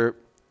Scripture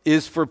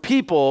is for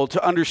people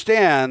to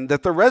understand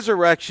that the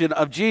resurrection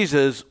of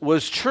Jesus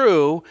was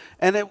true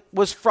and it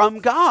was from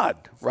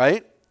God,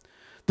 right?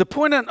 The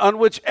point on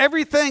which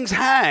everything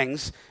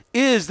hangs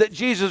is that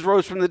Jesus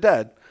rose from the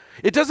dead.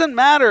 It doesn't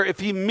matter if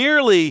he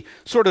merely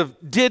sort of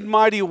did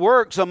mighty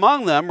works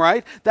among them,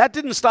 right? That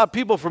didn't stop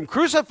people from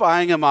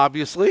crucifying him,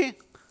 obviously.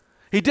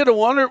 He did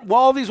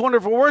all these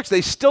wonderful works.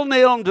 They still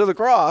nailed him to the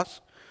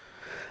cross.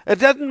 It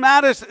doesn't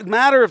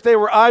matter if they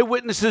were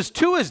eyewitnesses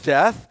to his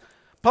death.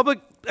 Public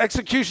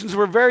executions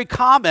were very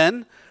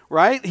common,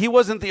 right? He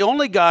wasn't the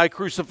only guy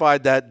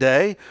crucified that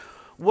day.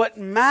 What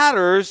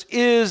matters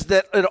is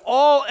that it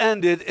all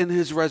ended in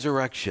his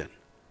resurrection.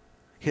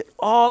 It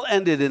all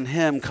ended in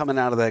him coming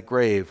out of that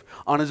grave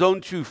on his own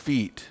 2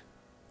 feet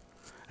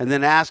and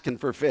then asking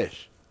for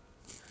fish.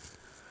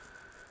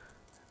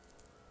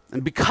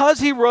 And because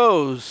he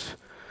rose,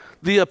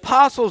 the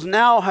apostles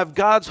now have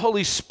God's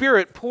Holy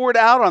Spirit poured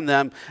out on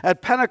them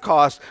at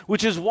Pentecost,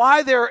 which is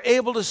why they're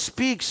able to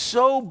speak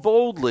so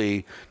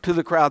boldly to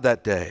the crowd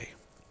that day.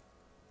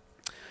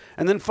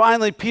 And then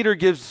finally, Peter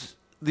gives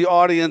the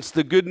audience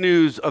the good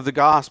news of the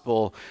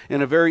gospel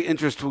in a very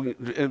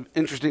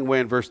interesting way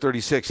in verse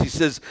 36. He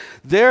says,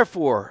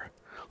 therefore,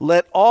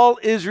 Let all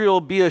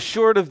Israel be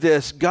assured of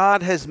this: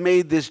 God has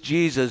made this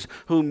Jesus,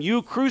 whom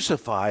you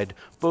crucified,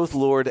 both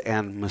Lord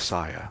and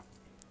Messiah.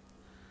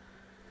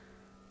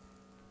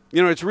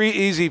 You know, it's really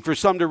easy for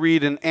some to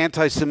read an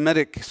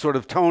anti-Semitic sort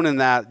of tone in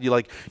that. You're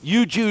like,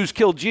 you Jews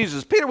killed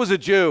Jesus. Peter was a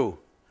Jew,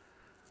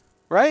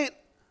 right?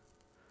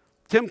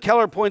 Tim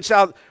Keller points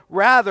out,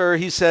 rather,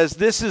 he says,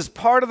 this is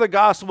part of the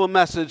gospel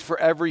message for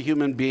every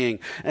human being.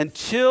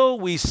 Until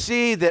we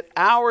see that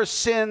our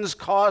sins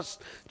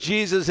cost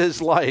Jesus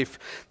his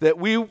life, that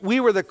we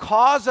were the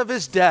cause of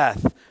his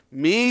death,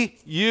 me,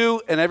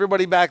 you, and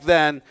everybody back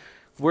then,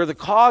 were the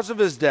cause of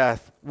his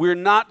death, we're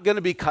not going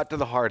to be cut to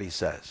the heart, he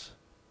says.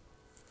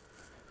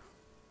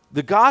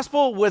 The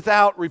gospel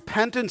without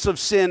repentance of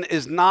sin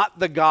is not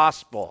the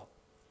gospel.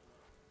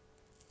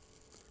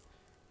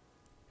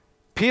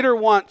 Peter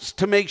wants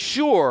to make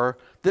sure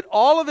that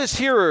all of his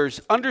hearers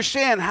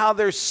understand how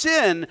their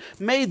sin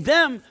made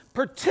them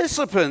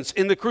participants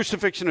in the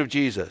crucifixion of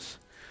Jesus.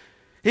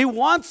 He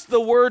wants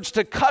the words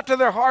to cut to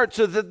their heart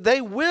so that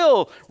they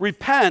will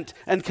repent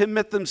and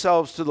commit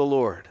themselves to the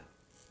Lord.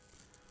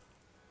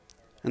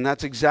 And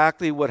that's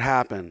exactly what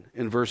happened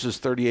in verses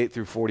 38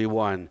 through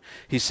 41.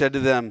 He said to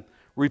them,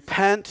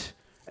 repent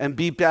and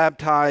be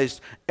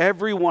baptized,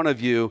 every one of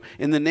you,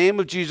 in the name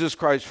of Jesus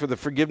Christ for the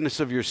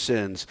forgiveness of your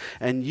sins,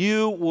 and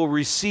you will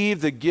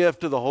receive the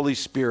gift of the Holy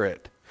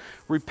Spirit.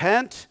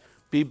 Repent,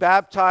 be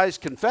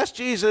baptized, confess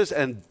Jesus,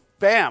 and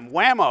bam,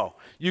 whammo,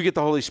 you get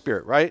the Holy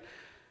Spirit, right?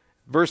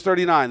 Verse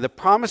 39, the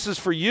promises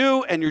for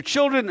you and your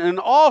children and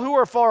all who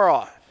are far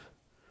off,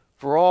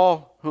 for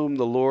all whom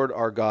the Lord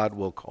our God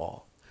will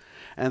call.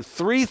 And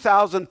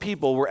 3,000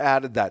 people were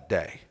added that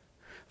day.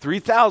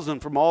 3,000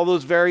 from all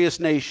those various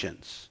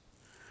nations.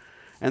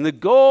 And the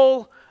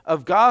goal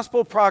of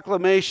gospel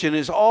proclamation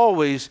is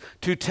always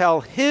to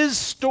tell his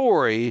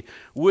story,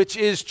 which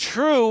is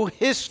true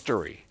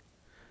history.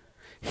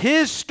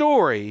 His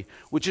story,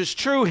 which is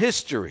true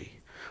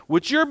history.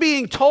 What you're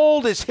being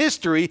told is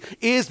history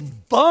is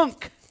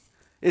bunk.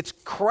 It's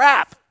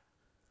crap.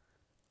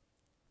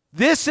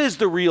 This is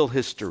the real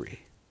history.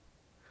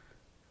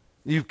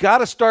 You've got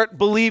to start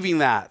believing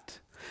that.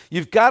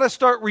 You've got to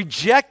start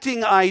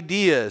rejecting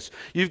ideas.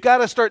 You've got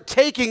to start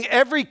taking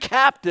every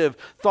captive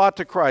thought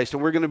to Christ.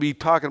 And we're going to be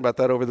talking about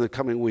that over the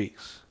coming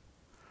weeks.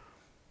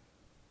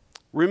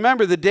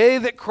 Remember, the day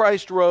that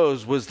Christ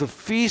rose was the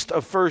Feast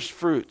of First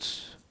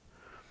Fruits.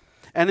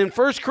 And in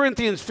 1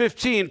 Corinthians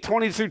 15,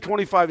 20 through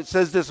 25, it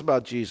says this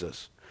about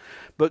Jesus.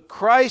 But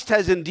Christ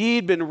has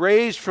indeed been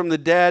raised from the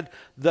dead,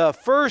 the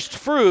first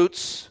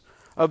fruits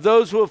of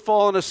those who have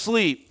fallen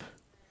asleep.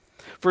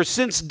 For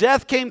since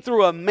death came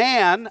through a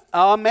man,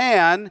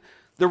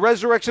 the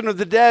resurrection of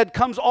the dead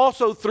comes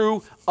also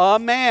through a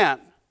man.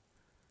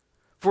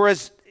 For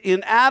as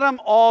in Adam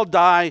all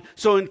die,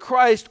 so in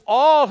Christ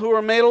all who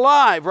are made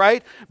alive,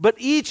 right? But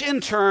each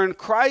in turn,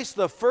 Christ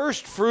the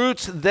first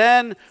fruits,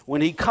 then when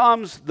he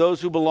comes,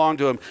 those who belong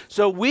to him.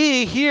 So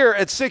we here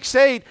at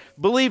 6-8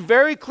 believe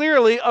very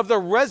clearly of the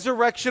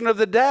resurrection of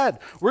the dead.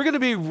 We're going to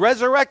be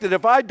resurrected.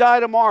 If I die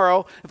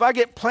tomorrow, if I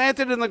get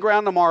planted in the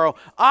ground tomorrow,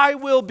 I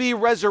will be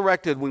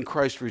resurrected when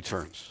Christ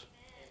returns.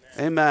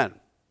 Amen.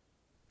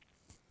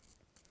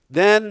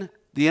 Then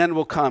the end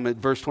will come at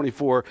verse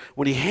 24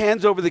 when he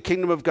hands over the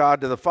kingdom of God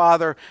to the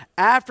Father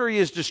after he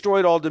has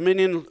destroyed all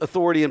dominion,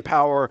 authority, and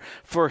power.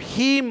 For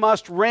he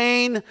must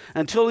reign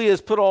until he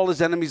has put all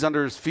his enemies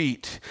under his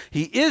feet.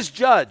 He is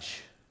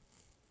judge.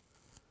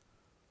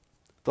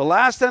 The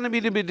last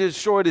enemy to be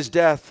destroyed is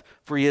death,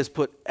 for he has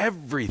put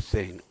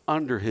everything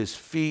under his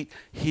feet.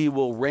 He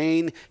will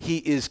reign. He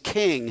is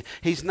king.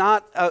 He's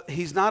not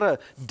a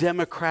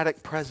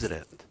democratic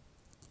president.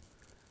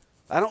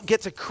 I don't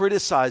get to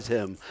criticize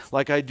him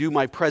like I do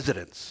my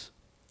presidents.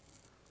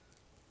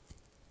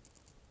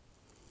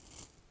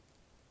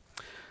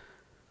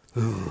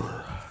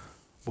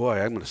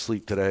 Boy, I'm going to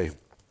sleep today.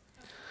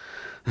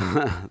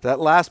 That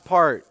last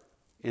part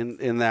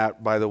in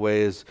that, by the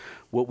way, is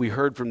what we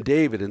heard from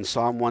David in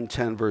Psalm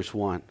 110, verse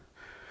 1.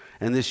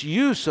 And this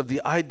use of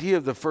the idea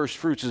of the first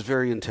fruits is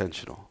very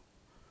intentional.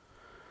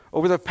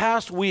 Over the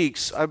past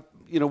weeks,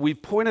 we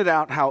pointed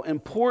out how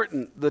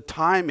important the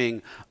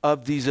timing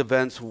of these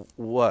events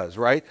was,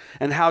 right?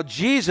 And how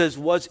Jesus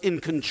was in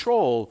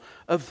control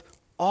of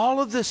all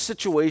of this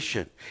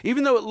situation.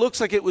 Even though it looks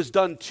like it was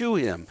done to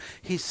him,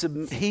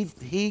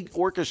 he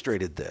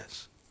orchestrated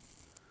this.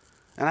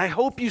 And I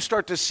hope you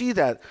start to see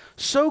that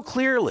so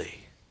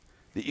clearly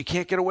that you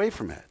can't get away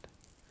from it.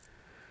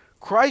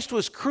 Christ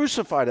was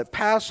crucified at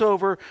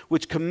Passover,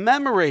 which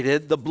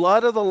commemorated the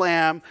blood of the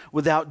Lamb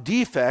without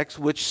defects,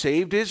 which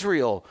saved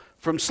Israel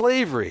from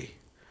slavery.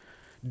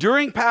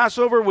 During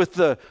Passover, with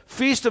the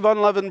Feast of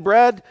Unleavened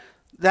Bread,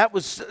 that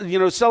was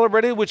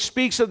celebrated, which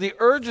speaks of the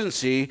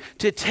urgency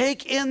to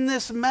take in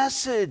this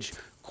message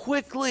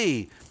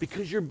quickly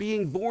because you're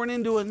being born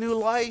into a new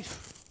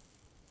life.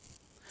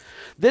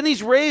 Then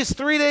he's raised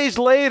 3 days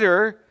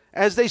later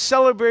as they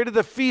celebrated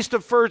the Feast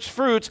of First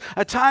Fruits,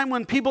 a time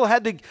when people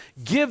had to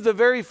give the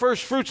very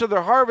first fruits of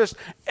their harvest,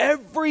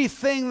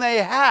 everything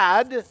they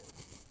had,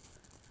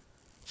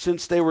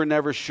 since they were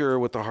never sure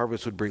what the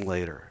harvest would bring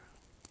later.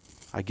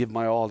 I give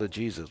my all to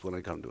Jesus when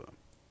I come to him.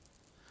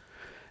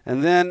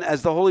 And then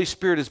as the Holy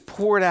Spirit is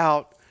poured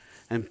out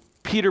and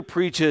Peter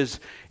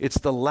preaches, it's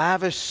the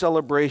lavish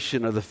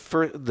celebration of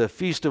the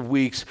Feast of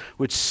Weeks,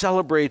 which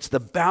celebrates the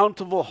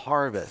bountiful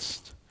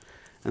harvest.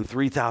 And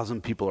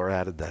 3,000 people are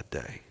added that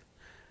day.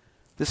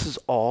 This is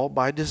all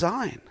by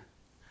design.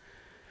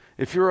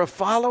 If you're a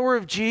follower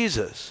of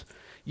Jesus,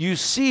 you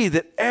see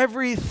that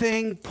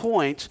everything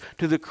points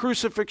to the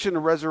crucifixion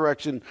and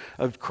resurrection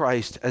of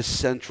Christ as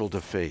central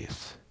to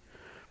faith.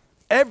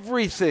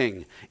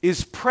 Everything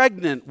is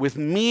pregnant with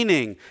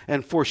meaning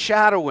and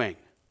foreshadowing.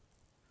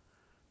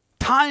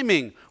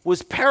 Timing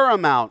was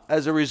paramount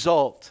as a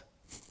result.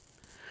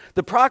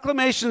 The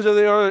proclamations of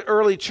the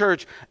early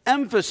church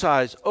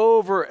emphasize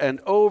over and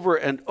over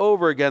and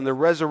over again the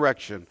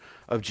resurrection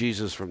of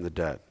Jesus from the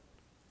dead.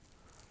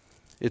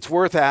 It's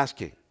worth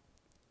asking.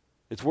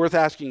 It's worth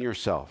asking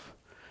yourself,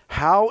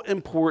 how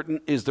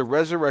important is the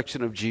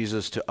resurrection of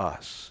Jesus to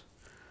us?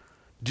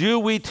 Do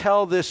we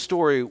tell this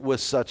story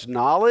with such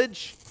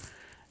knowledge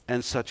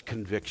and such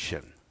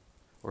conviction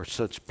or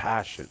such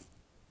passion?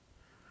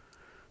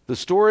 The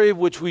story of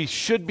which we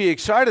should be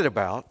excited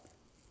about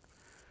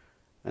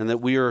and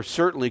that we are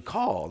certainly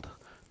called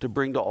to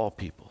bring to all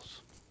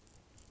peoples.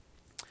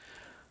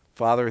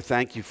 Father,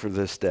 thank you for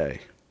this day.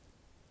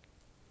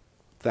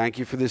 Thank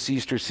you for this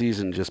Easter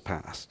season just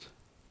passed.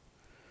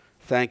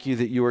 Thank you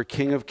that you are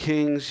King of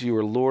Kings, you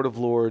are Lord of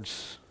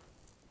Lords,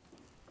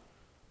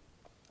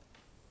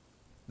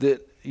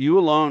 that you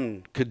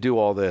alone could do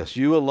all this.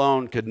 You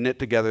alone could knit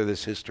together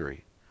this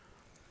history.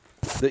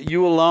 That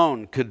you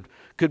alone could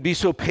be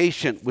so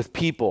patient with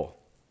people,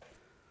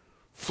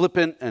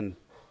 flippant and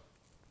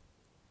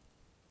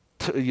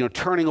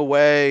turning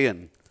away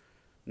and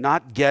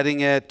not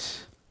getting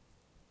it.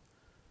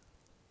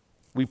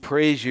 We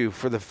praise you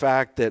for the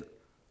fact that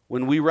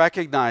when we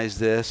recognize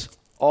this,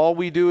 all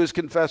we do is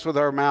confess with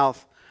our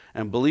mouth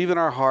and believe in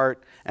our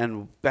heart,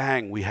 and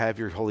bang, we have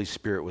your Holy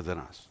Spirit within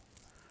us.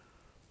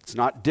 It's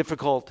not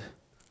difficult.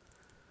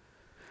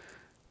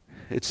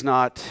 It's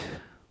not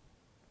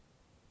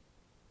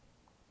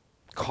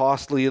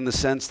costly in the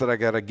sense that I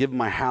got to give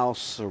my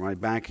house or my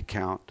bank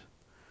account.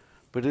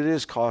 But it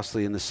is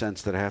costly in the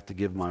sense that I have to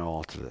give my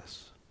all to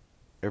this.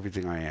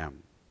 Everything I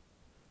am.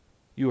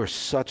 You are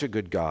such a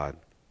good God.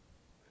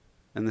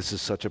 And this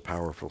is such a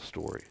powerful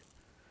story.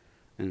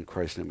 In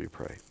Christ's name we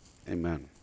pray. Amen.